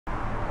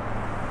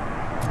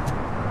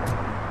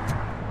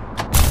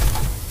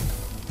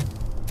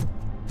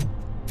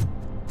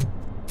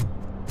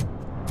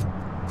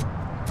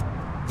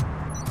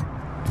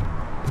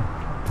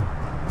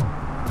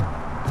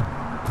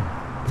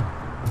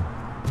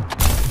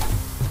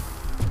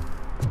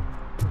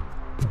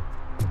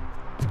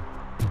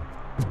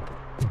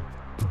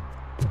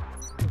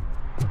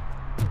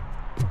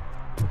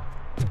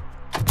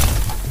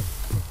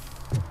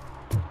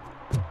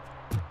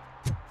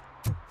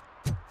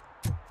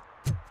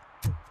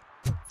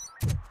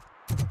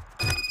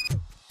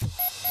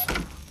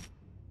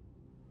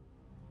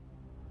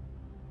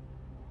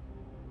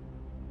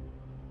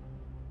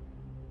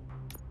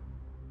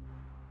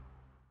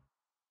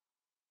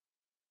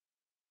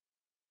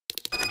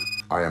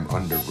I am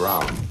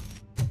underground.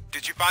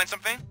 Did you find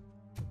something?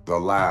 The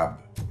lab.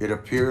 It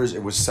appears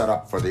it was set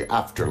up for the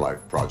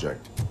Afterlife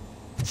project.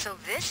 So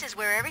this is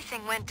where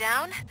everything went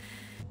down?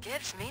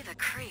 Gives me the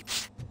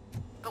creeps.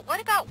 But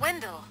what about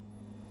Wendell?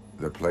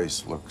 The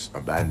place looks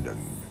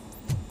abandoned.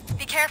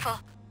 Be careful.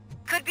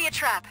 Could be a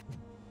trap.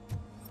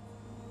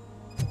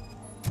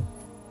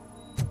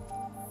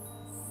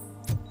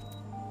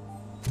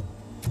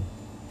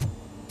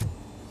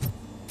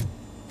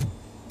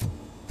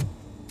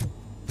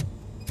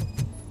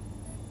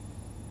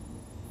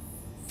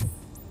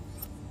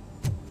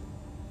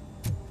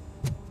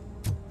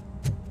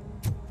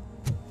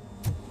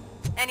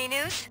 Any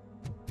news?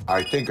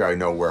 I think I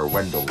know where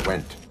Wendell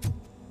went.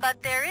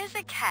 But there is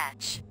a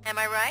catch, am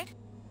I right?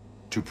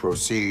 To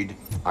proceed,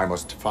 I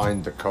must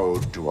find the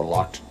code to a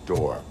locked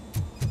door.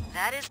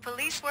 That is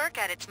police work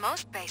at its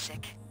most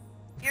basic.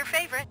 Your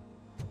favorite.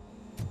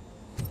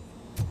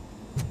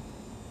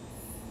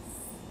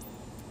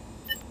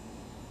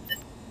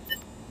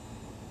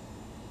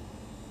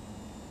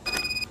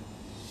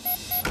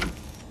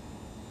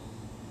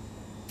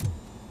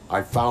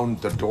 I found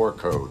the door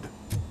code.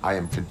 I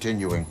am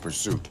continuing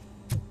pursuit.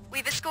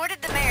 We've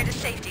escorted the mayor to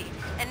safety,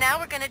 and now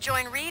we're gonna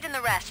join Reed and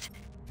the rest.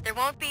 There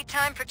won't be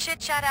time for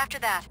chit-chat after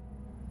that.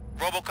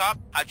 RoboCop,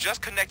 I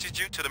just connected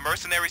you to the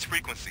mercenaries'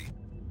 frequency.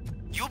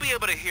 You'll be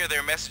able to hear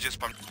their messages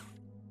from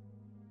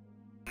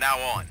now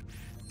on.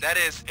 That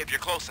is, if you're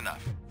close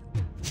enough.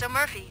 So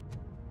Murphy,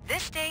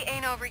 this day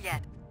ain't over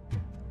yet.